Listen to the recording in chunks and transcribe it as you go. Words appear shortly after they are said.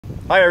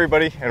Hi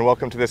everybody, and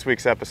welcome to this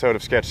week's episode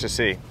of Sketch to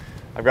See.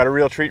 I've got a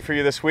real treat for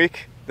you this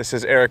week. This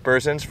is Erik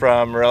Berzins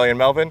from Morelli and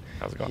Melvin.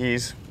 How's it going?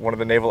 He's one of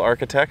the naval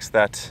architects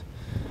that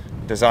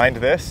designed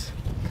this.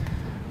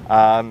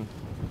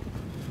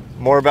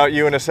 More about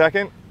you in a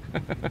second.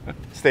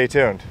 Stay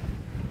tuned.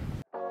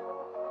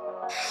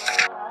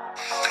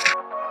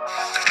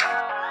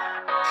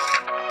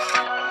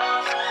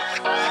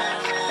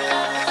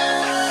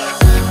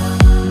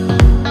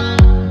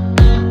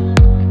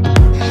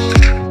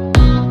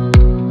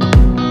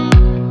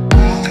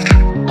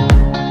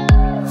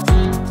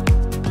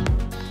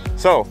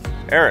 So,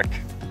 Erik,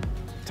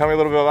 tell me a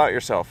little bit about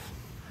yourself.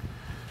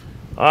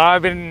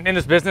 I've been in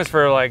this business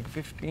for like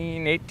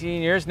 15,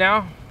 18 years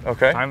now.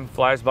 Okay. Time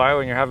flies by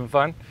when you're having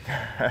fun.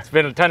 It's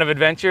been a ton of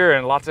adventure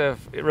and lots of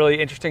really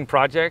interesting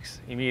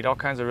projects. You meet all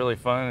kinds of really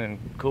fun and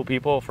cool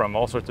people from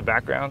all sorts of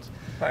backgrounds.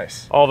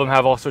 Nice. All of them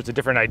have all sorts of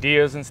different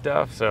ideas and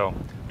stuff. So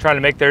trying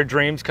to make their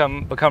dreams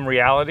become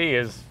reality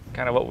is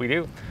kind of what we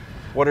do.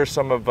 What are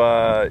some of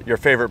your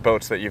favorite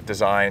boats that you've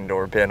designed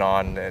or been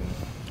on? And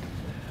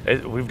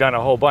we've done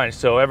a whole bunch.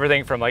 So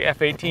everything from like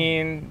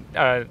F-18,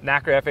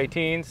 NACRA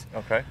F-18s.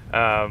 Okay.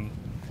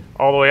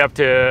 All the way up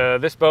to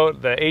this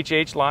boat, the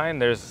HH line.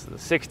 There's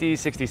 60s,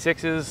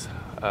 66s,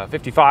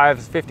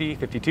 55s, 50,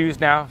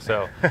 52s now.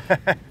 So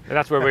and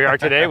that's where we are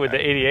today with the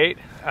 88.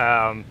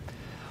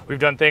 We've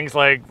done things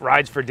like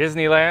rides for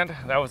Disneyland.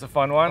 That was a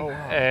fun one. Oh,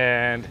 wow.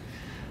 And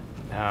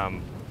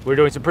we're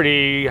doing some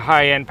pretty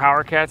high-end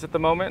power cats at the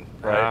moment,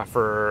 right,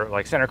 for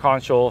like center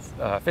console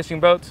fishing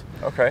boats.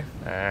 Okay.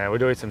 We're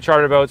doing some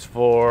charter boats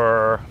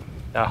for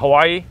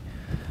Hawaii.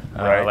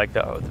 Right. Like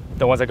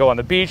the ones that go on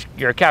the beach.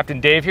 Your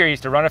Captain Dave here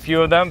used to run a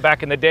few of them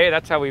back in the day.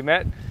 That's how we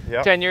met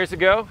 10 years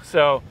ago.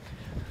 So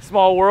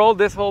small world,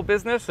 this whole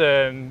business,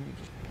 and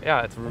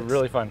yeah, it's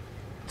really fun.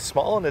 It's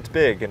small and it's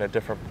big in a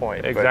different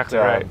point. Exactly,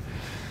 but, right.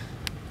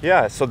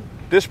 Yeah, so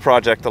this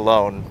project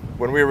alone,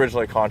 when we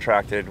originally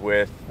contracted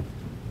with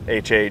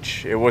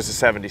HH, it was a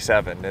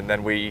 77, and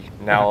then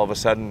now all of a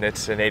sudden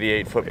it's an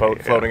 88-foot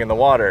boat floating in the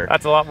water.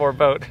 That's a lot more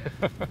boat.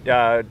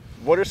 Yeah.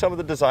 What are some of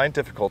the design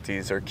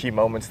difficulties or key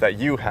moments that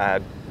you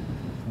had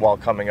while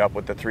coming up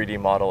with the 3D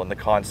model and the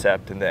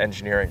concept and the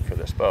engineering for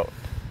this boat?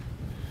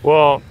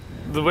 Well,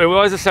 it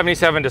was a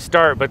 77 to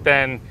start, but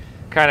then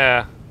kind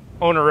of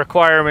owner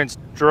requirements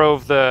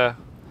drove the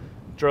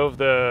boat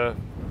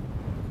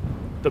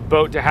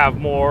to have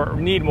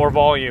need more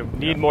volume,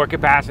 need more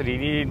capacity,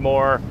 need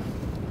more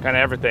kind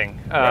of everything.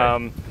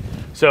 Right.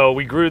 So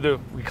we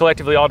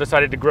collectively all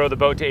decided to grow the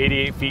boat to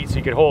 88 feet so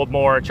you could hold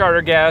more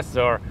charter guests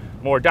or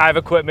more dive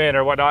equipment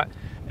or whatnot.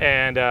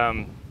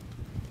 And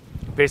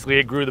basically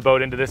it grew the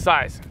boat into this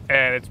size,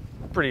 and it's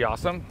pretty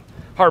awesome.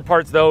 Hard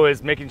parts though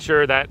is making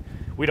sure that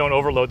we don't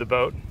overload the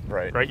boat.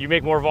 Right. You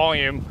make more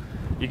volume,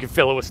 you can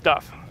fill it with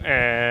stuff.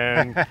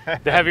 And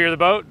the heavier the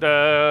boat,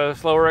 the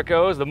slower it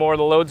goes, the more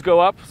the loads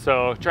go up.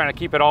 So trying to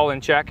keep it all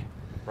in check.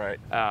 Right.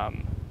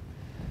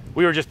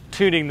 We were just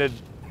tuning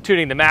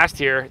the mast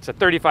here. It's a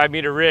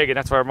 35-meter rig, and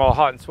that's why I'm all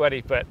hot and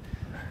sweaty. But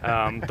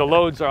the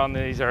loads on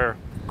these are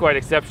quite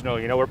exceptional.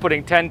 You know, we're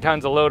putting 10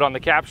 tons of load on the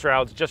cap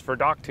shrouds just for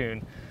dock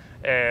tune,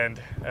 and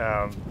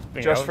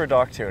for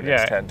dock tune,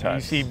 it's 10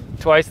 tons. You see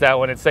twice that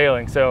when it's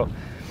sailing. So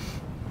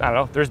I don't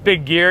know. There's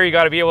big gear. You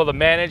got to be able to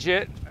manage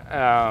it.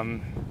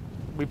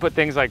 We put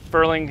things like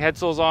furling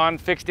headsails on,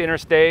 fixed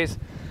interstays.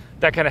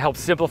 That kind of helps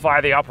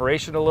simplify the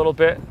operation a little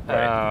bit,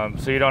 right.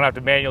 So you don't have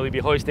to manually be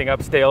hoisting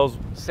up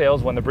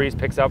sails when the breeze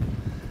picks up.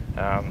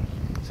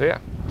 So yeah,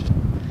 just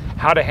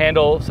how to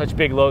handle such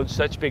big loads,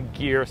 such big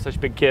gear, such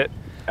big kit,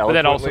 but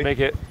then also make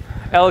it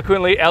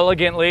eloquently,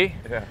 elegantly,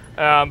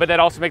 but then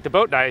also make the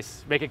boat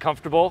nice, make it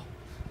comfortable.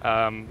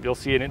 You'll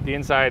see it in the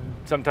inside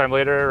sometime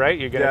later, right?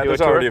 You're gonna do there's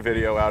already a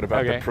video out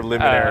about the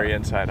preliminary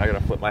inside. I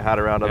gotta flip my hat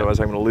around, otherwise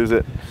I'm gonna lose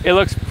it. It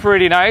looks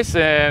pretty nice,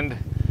 and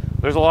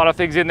there's a lot of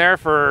things in there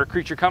for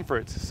creature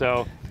comforts.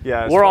 So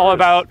we're all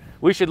about,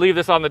 we should leave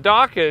this on the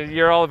dock, and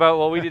you're all about,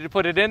 well, we need to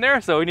put it in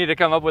there, so we need to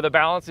come up with a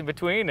balance in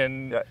between,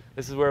 and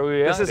this is where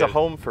we This is a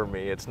home for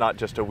me. It's not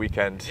just a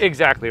weekend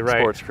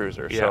sports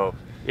cruiser. Yeah. So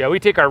yeah, we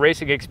take our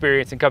racing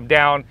experience and come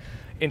down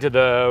into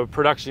the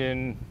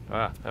production,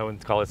 I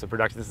wouldn't call this a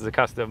production, this is a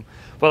custom,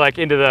 but like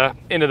into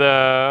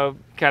the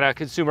kind of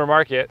consumer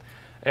market.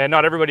 And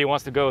not everybody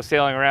wants to go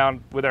sailing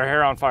around with their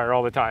hair on fire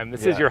all the time.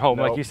 This is your home,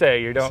 like you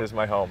say. This is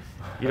my home.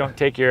 You don't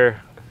take your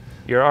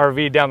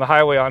RV down the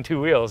highway on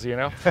 2 wheels, you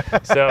know?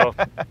 So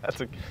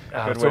that's a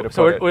good way to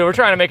put it. We're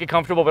trying to make it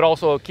comfortable, but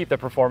also keep the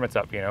performance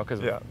up, you know,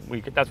 because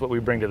that's what we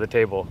bring to the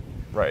table.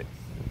 Right.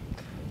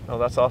 Oh,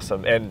 that's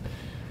awesome. And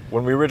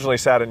when we originally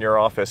sat in your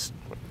office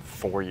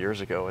 4 years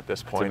ago at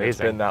this point, it's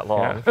been that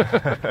long.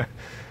 Yeah.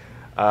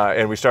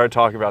 And we started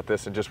talking about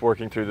this and just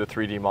working through the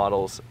 3D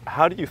models.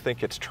 How do you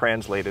think it's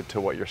translated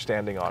to what you're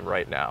standing on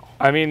right now?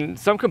 I mean,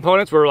 some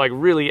components were like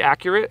really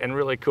accurate and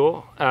really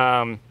cool.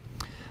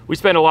 We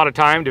spent a lot of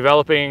time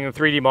developing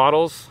 3D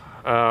models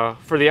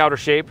for the outer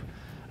shape,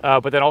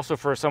 but then also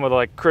for some of the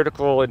like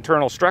critical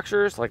internal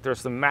structures. Like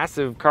there's some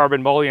massive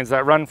carbon mullions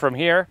that run from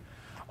here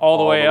all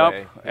the way up,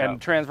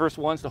 and transverse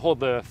ones to hold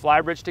the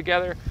flybridge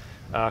together.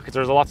 because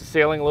there's lots of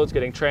sailing loads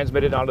getting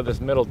transmitted onto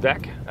this middle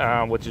deck,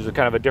 which is a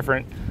kind of a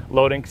different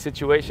loading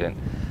situation.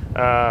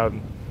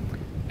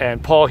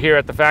 And Paul here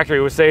at the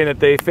factory was saying that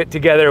they fit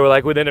together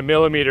like within a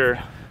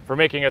millimeter for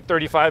making a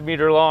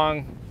 35-meter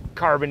long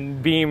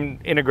carbon beam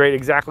integrate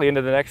exactly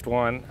into the next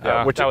one.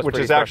 Yeah, which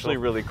is actually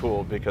really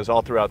cool, because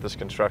all throughout this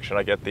construction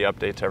I get the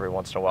updates every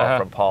once in a while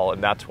from Paul,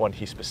 and that's one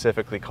he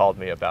specifically called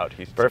me about.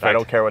 He said, I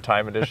don't care what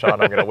time it is,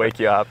 Sean, I'm going to wake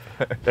you up.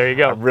 There you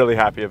go. I'm really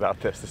happy about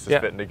this. This is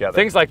fitting together.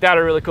 Things like that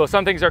are really cool.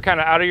 Some things are kind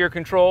of out of your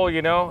control,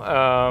 you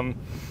know,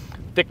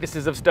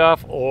 thicknesses of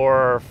stuff,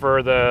 or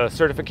for the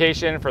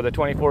certification for the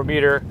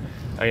 24-meter,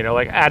 you know,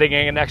 like adding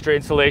an extra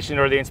insulation,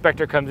 or the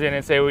inspector comes in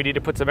and say we need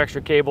to put some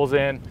extra cables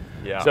in.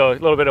 Yeah. So a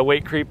little bit of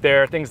weight creep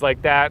there, things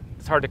like that.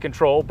 It's hard to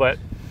control, but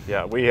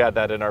yeah, we had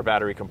that in our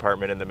battery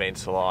compartment in the main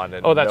salon.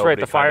 And oh, that's right,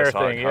 the fire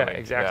thing. Yeah,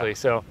 exactly. Yeah.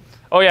 So,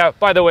 oh yeah,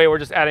 by the way, we're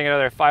just adding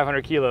another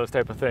 500 kilos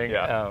type of thing.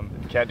 Yeah.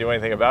 Can't do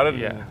anything about it.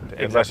 Yeah.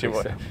 Unless you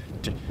want.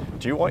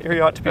 Do you want your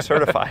yacht to be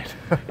certified?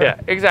 Yeah,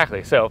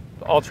 exactly. So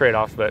all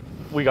trade-offs, but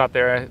we got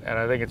there, and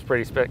I think it's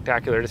pretty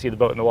spectacular to see the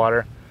boat in the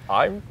water.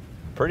 I'm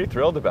pretty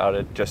thrilled about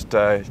it. Just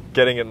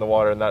getting it in the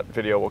water, and that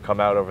video will come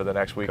out over the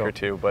next week or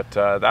two. But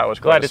that was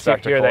quite a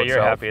spectacle. Glad to hear that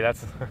you're happy.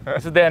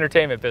 This is the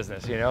entertainment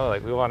business, you know.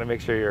 Like, we want to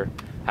make sure you're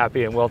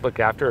happy and well looked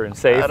after and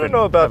safe. I don't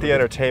know about the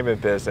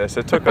entertainment business.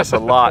 It took us a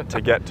lot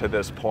to get to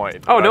this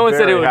point. Oh, no one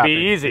said it would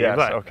be easy. Yes,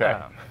 but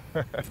okay.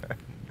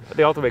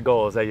 The ultimate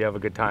goal is that you have a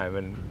good time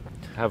and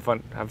have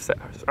fun,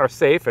 are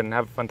safe, and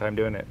have a fun time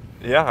doing it.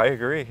 Yeah, I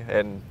agree.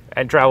 And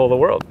travel the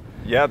world.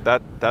 Yeah,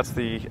 that's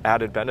the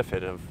added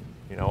benefit of,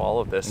 you know, all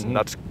of this, and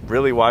that's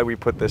really why we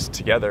put this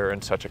together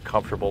in such a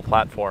comfortable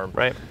platform.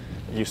 Right.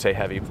 You say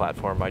heavy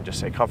platform, I just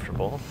say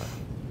comfortable.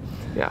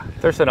 Yeah,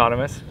 they're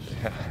synonymous.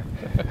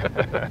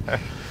 Do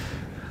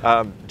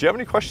you have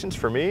any questions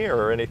for me,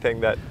 or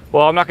anything that?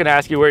 Well, I'm not going to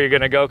ask you where you're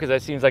going to go, because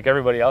it seems like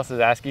everybody else is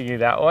asking you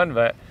that one,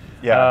 but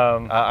yeah,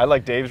 I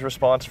like Dave's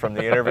response from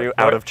the interview,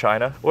 out of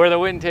China. Where the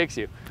wind takes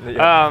you.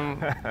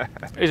 Yeah.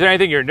 Is there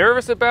anything you're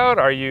nervous about?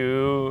 Are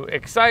you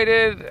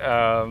excited?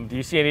 Do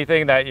you see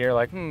anything that you're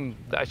like,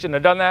 I shouldn't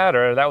have done that,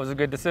 or that was a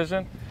good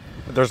decision?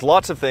 There's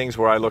lots of things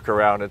where I look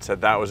around and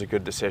said, that was a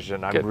good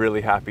decision. I'm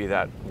really happy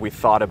that we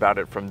thought about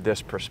it from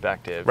this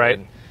perspective. Right.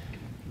 And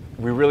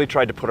we really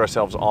tried to put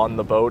ourselves on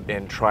the boat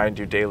and try and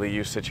do daily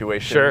use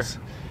situations.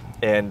 Sure.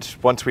 And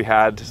once we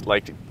had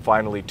like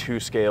finally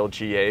 2-scale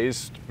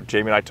GAs,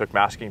 Jamie and I took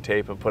masking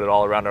tape and put it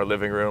all around our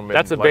living room. And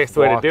that's the best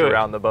way to do it.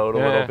 Around the boat a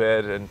little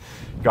bit, and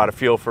got a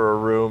feel for a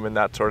room and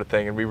that sort of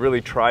thing. And we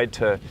really tried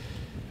to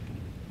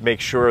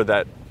make sure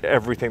that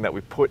everything that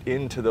we put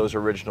into those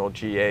original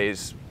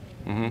GAs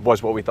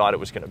was what we thought it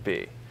was going to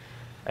be.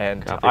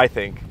 And I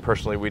think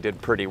personally we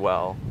did pretty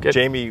well. Good.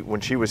 Jamie,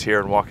 when she was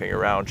here and walking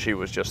around, she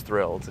was just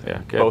thrilled.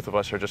 Yeah, both of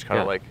us are just kind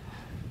of like,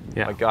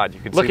 oh my God, you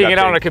can looking see it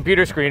on a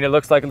computer screen, it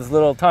looks like this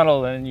little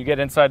tunnel, and you get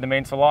inside the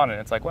main salon and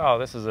it's like, wow,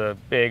 this is a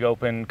big,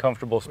 open,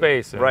 comfortable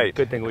space. And right.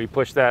 Good thing we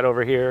pushed that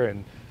over here,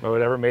 and or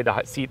whatever, made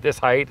the seat this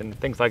height and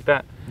things like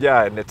that.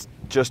 Yeah, and it's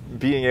just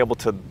being able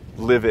to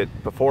live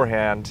it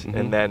beforehand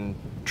and then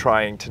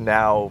trying to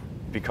now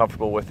be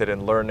comfortable with it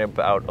and learn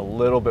about a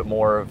little bit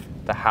more of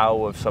the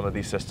how of some of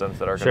these systems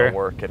that are going to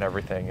work and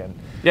everything. And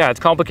yeah, it's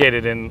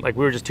complicated, and like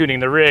we were just tuning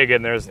the rig,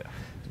 and there's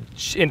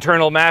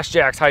internal mast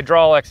jacks,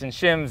 hydraulics, and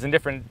shims, and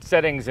different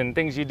settings and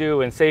things you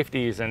do, and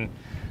safeties, and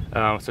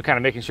so kind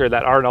of making sure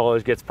that our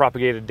knowledge gets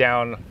propagated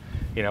down.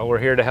 You know, we're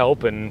here to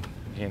help, and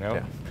you know.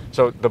 Yeah.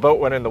 So the boat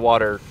went in the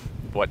water,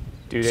 what,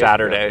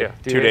 Saturday, ago,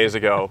 2 days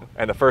ago,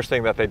 and the first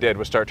thing that they did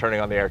was start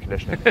turning on the air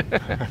conditioning.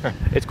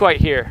 It's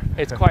quite here.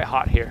 It's quite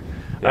hot here.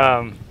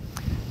 Yeah.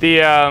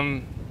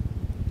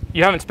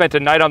 You haven't spent a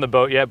night on the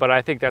boat yet, but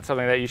I think that's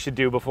something that you should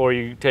do before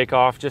you take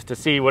off, just to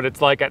see what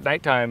it's like at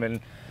nighttime and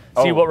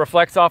see what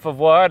reflects off of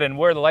what and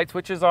where the light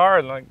switches are.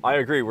 And like, I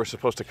agree. We're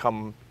supposed to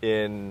come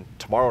in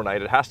tomorrow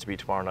night. It has to be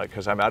tomorrow night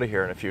because I'm out of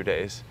here in a few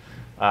days.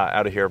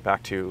 Out of here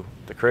back to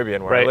the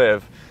Caribbean where I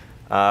live.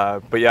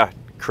 But yeah,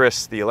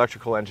 Chris, the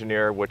electrical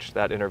engineer, which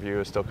that interview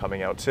is still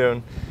coming out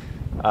soon,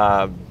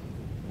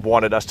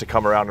 wanted us to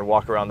come around and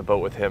walk around the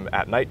boat with him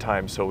at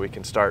nighttime so we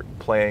can start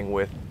playing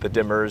with the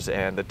dimmers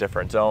and the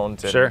different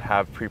zones and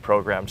have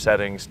pre-programmed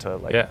settings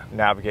to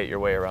navigate your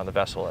way around the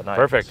vessel at night.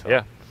 Perfect. So.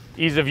 Yeah.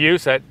 Ease of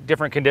use at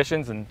different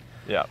conditions, and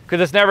because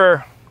it's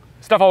never,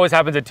 stuff always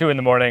happens at 2 in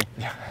the morning.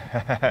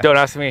 Don't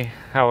ask me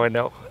how I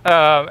know.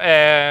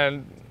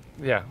 And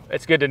yeah,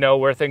 it's good to know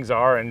where things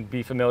are and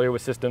be familiar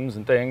with systems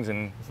and things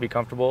and be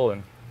comfortable,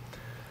 and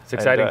it's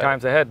exciting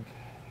times ahead.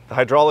 The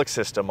hydraulic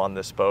system on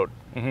this boat,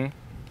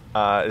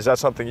 is that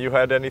something you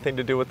had anything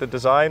to do with the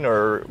design,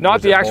 or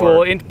not the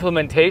actual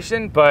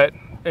implementation, but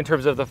in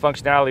terms of the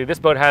functionality? This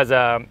boat has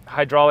a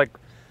hydraulic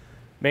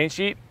main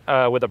sheet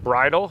with a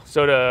bridle,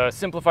 so to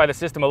simplify the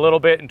system a little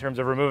bit in terms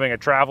of removing a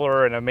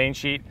traveler and a main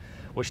sheet,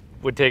 which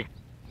would take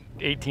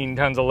 18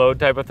 tons of load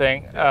type of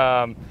thing,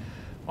 on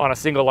a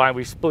single line,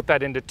 we split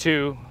that into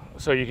 2,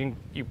 so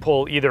you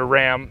pull either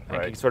ram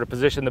and can sort of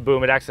position the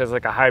boom. It acts as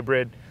like a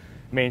hybrid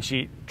main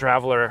sheet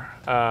traveler.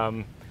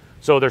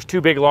 So there's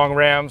 2 big long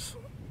rams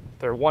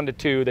they're 1 to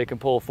 2. They can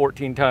pull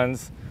 14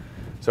 tons.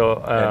 So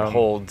and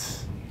hold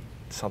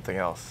something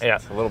else. Yeah,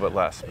 it's a little bit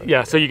less.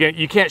 Yeah, so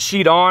you can't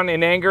sheet on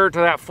in anger to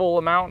that full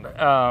amount.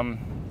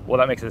 Well,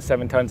 that makes it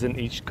 7 tons in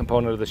each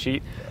component of the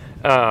sheet,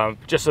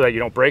 just so that you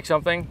don't break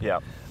something. Yeah.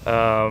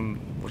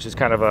 Which is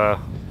kind of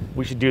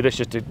we should do this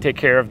just to take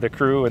care of the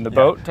crew and the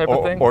boat type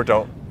of thing. Or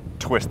don't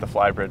twist the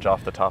fly bridge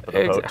off the top of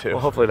the boat too. Well,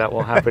 hopefully that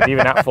won't happen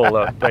even at full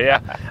load. But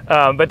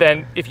yeah, but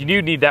then if you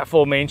do need that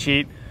full main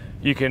sheet,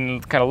 you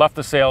can kind of left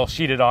the sail,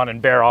 sheet it on,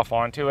 and bear off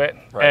onto it.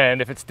 Right.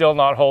 And if it's still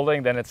not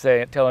holding, then it's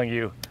telling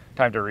you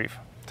time to reef.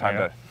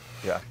 Time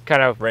to,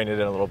 kind of rein it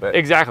in a little bit.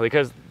 Exactly,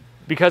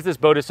 because this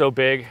boat is so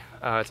big,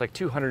 it's like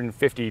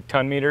 250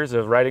 ton meters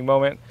of riding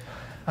moment.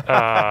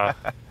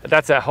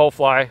 That's a hull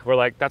fly. We're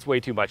like, that's way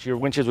too much. Your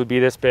winches would be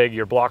this big,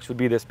 your blocks would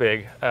be this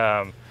big.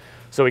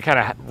 So we kind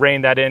of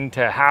rein that in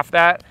to half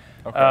that.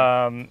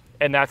 Okay.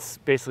 And that's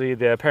basically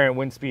the apparent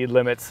wind speed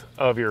limits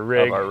of your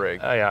rig. Of our rig.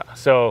 Yeah.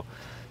 So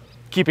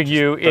keeping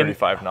you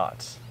 35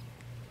 knots.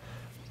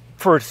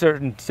 For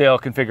certain sail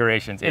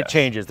configurations, it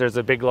changes. There's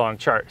a big long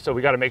chart. So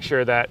we got to make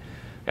sure that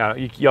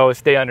you always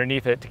stay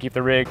underneath it to keep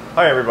the rig.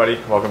 Hi everybody,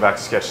 welcome back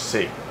to Sketch to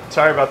Sea.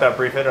 Sorry about that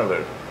brief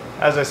interlude.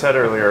 As I said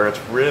earlier, it's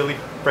really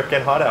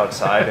frickin' hot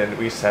outside and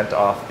we sent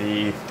off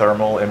the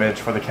thermal image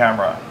for the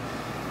camera.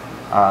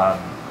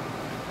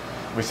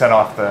 We sent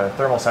off the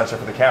thermal sensor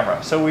for the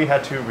camera, so we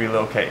had to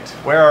relocate.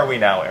 Where are we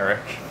now, Eric?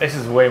 This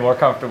is way more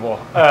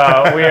comfortable.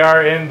 We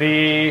are in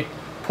the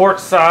port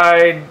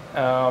side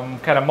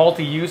kind of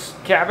multi-use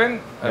cabin.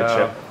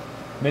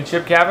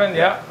 Midship cabin,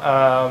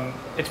 yeah.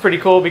 It's pretty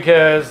cool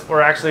because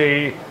we're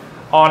actually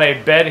on a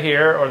bed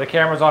here, or the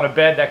camera's on a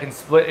bed that can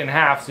split in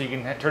half, so you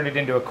can turn it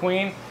into a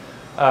queen,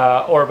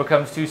 or it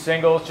becomes 2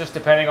 singles, just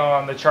depending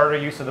on the charter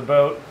use of the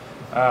boat.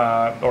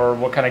 Or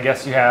what kind of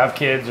guests you have,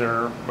 kids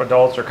or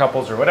adults or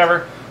couples or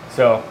whatever.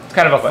 So it's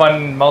kind of a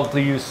fun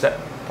multi-use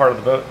part of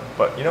the boat.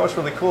 But you know what's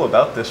really cool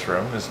about this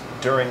room is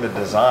during the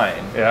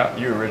design,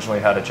 you originally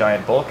had a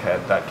giant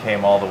bulkhead that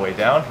came all the way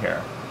down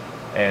here.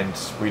 And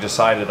we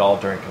decided all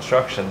during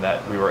construction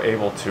that we were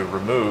able to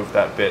remove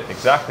that bit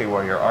exactly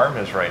where your arm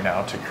is right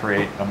now to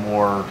create a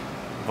more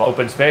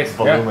open space,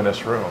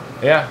 voluminous room.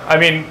 Yeah, I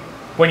mean,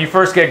 when you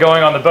first get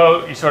going on the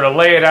boat, you sort of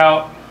lay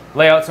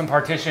out some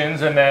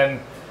partitions, and then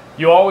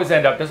you always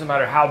end up, doesn't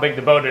matter how big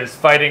the boat is,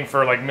 fighting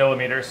for like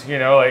millimeters,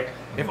 like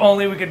if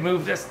only we could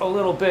move this a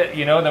little bit,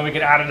 then we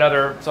could add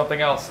another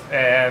something else.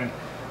 And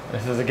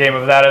this is a game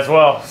of that as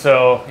well.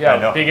 So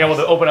yeah, being able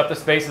to open up the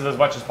spaces as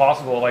much as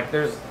possible. Like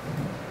there's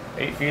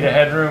 8 feet of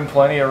headroom,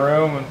 plenty of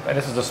room, and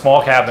this is a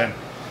small cabin.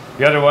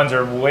 The other ones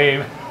are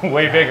way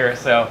bigger.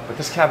 So, but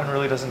this cabin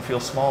really doesn't feel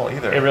small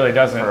either. It really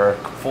doesn't. For a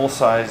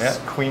full-size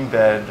queen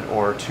bed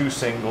or 2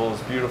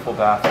 singles, beautiful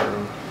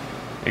bathroom.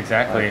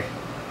 Exactly.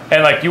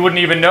 And like you wouldn't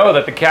even know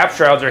that the cap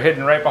shrouds are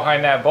hidden right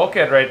behind that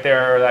bulkhead right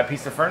there, or that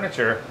piece of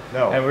furniture.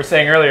 No. And we were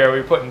saying earlier, we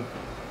were putting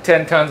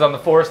 10 tons on the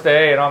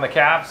forestay and on the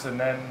caps, and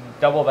then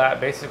double that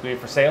basically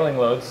for sailing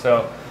loads.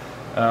 So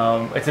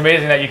it's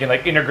amazing that you can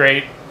like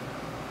integrate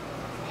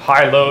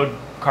high load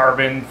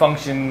carbon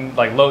function,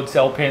 like load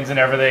cell pins and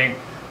everything.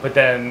 But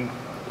then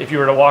if you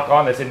were to walk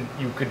on this, and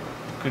you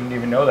couldn't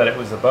even know that it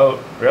was a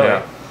boat, really.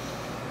 Yeah.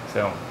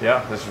 So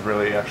yeah, this is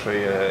really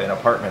actually an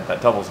apartment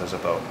that doubles as a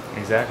boat.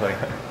 Exactly.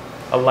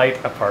 A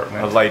light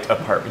apartment. A light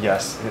apartment.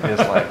 Yes, it is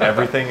light.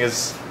 Everything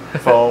is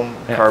foam,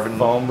 carbon,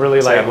 foam,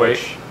 really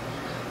lightweight.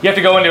 You have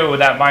to go into it with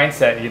that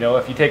mindset.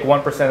 If you take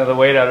 1% of the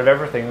weight out of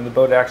everything, then the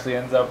boat actually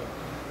ends up,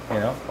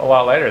 a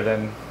lot lighter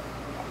than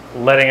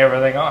letting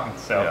everything on.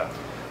 So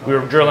we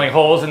were drilling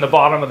holes in the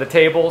bottom of the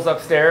tables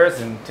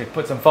upstairs, and to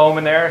put some foam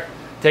in there,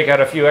 take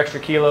out a few extra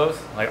kilos,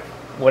 like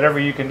whatever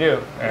you can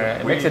do.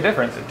 It makes a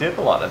difference. It did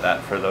a lot of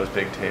that for those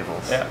big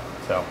tables. Yeah.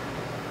 So.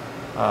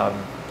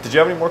 Did you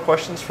have any more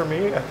questions for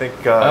me? I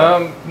think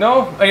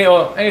no.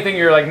 Anything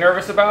you're like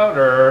nervous about,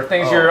 or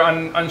things you're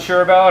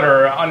unsure about,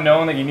 or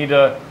unknown that you need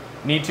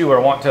to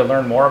or want to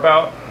learn more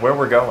about? Where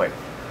we're going.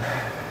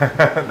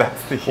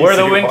 That's the where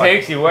the wind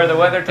takes you, where the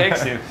weather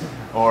takes you,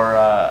 or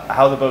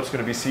how the boat's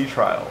going to be sea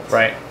trials.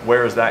 Right.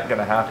 Where is that going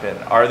to happen?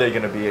 Are they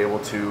going to be able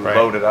to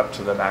load it up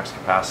to the max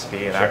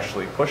capacity and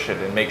actually push it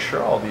and make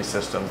sure all these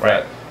systems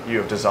that you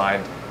have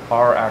designed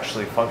are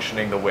actually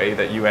functioning the way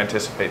that you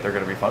anticipate they're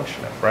going to be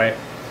functioning? Right.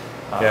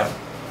 Yeah,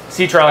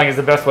 sea trialing is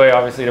the best way,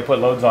 obviously, to put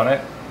loads on it.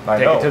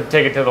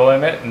 Take it to the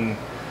limit and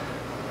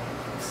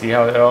see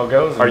how it all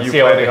goes. Are you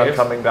planning on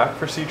coming back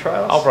for sea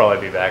trials? I'll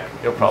probably be back.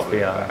 You'll probably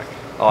be back.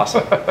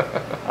 Awesome.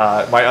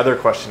 My other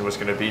question was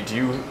going to be, do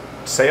you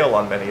sail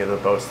on many of the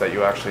boats that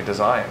you actually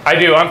design? I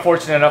do. I'm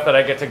fortunate enough that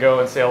I get to go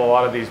and sail a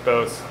lot of these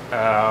boats.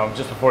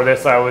 Just before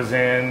this, I was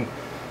in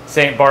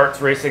St. Bart's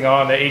racing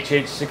on the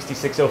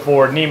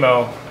HH6604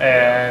 Nemo,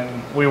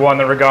 and we won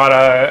the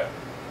regatta.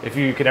 If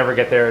you can ever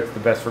get there, it's the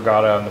best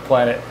regatta on the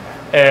planet.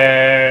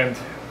 And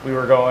we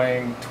were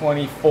going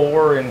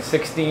 24 and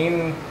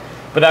 16,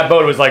 but that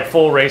boat was like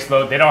full race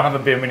mode. They don't have a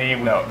bimini.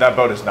 No, that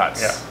boat is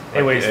nuts. Yeah.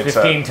 It weighs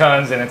 15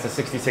 tons and it's a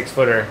 66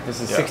 footer. This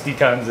is 60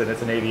 tons and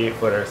it's an 88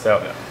 footer. So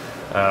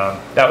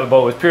That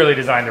boat was purely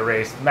designed to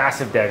race,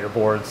 massive dagger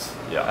boards.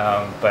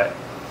 Yeah. But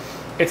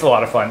it's a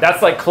lot of fun.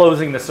 That's like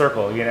closing the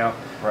circle, you know?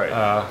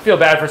 Right. Feel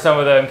bad for some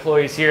of the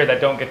employees here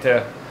that don't get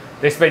to,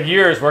 they spend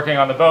years working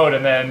on the boat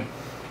and then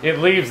it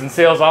leaves and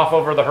sails off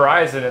over the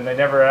horizon and they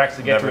never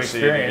actually get to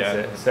experience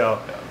it. So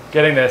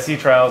getting the sea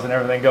trials and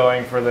everything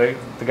going for the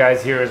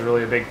guys here is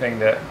really a big thing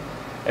that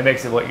it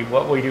makes it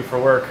what we do for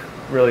work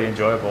really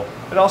enjoyable.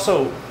 And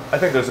also, I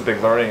think there's a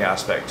big learning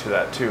aspect to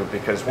that too,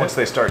 because once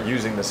they start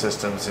using the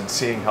systems and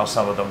seeing how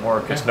some of them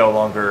work, it's no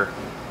longer,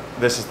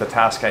 this is the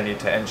task I need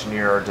to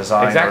engineer or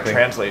design or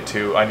translate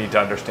to. I need to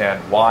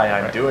understand why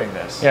I'm doing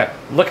this. Yeah,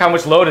 look how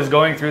much load is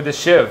going through this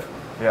shiv.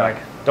 Yeah. Like,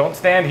 don't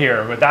stand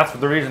here, but that's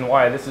the reason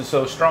why this is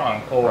so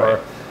strong. Or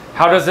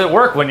how does it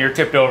work when you're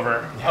tipped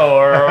over?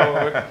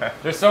 Or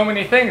there's so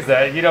many things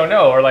that you don't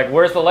know. Or like,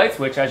 where's the light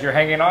switch as you're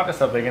hanging onto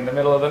something in the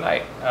middle of the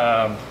night?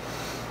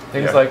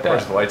 Things like that.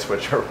 Where's the light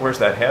switch? Or where's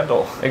that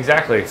handle?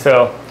 Exactly.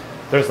 So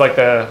there's like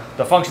the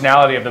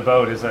functionality of the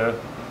boat is a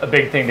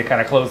big thing to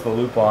kind of close the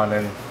loop on,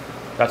 and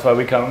that's why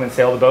we come and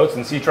sail the boats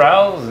and see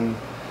trials and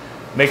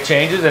make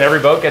changes, and every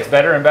boat gets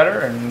better and better,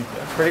 and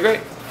it's pretty great.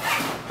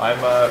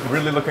 I'm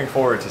really looking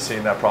forward to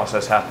seeing that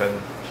process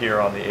happen here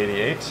on the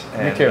 88.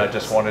 And me too. I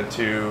just wanted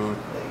to...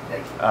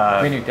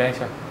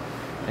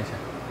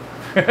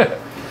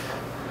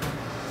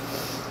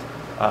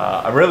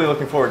 I'm really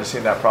looking forward to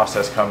seeing that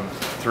process come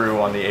through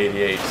on the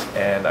 88.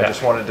 And I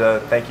just wanted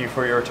to thank you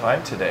for your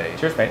time today.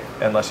 Cheers, mate.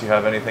 Unless you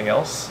have anything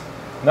else.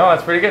 No,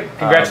 that's pretty good.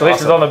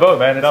 Congratulations on the boat,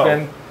 man. It's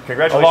been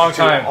congratulations a long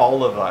time. To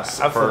all of us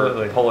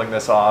for pulling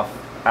this off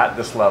at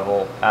this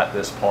level, at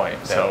this point.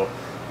 Yeah. So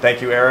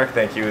thank you, Eric.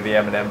 Thank you, the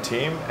M&M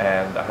team.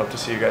 And I hope to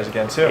see you guys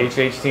again soon.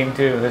 HH team,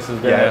 too. This has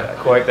been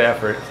quite the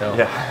effort. So.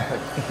 Yeah.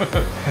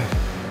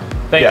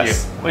 Thank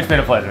you. It's been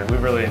a pleasure.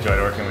 We've really enjoyed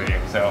working with you.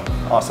 So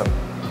awesome.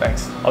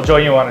 Thanks. I'll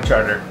join you on a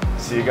charter.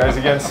 See you guys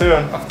again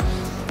soon.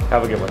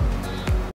 Have a good one.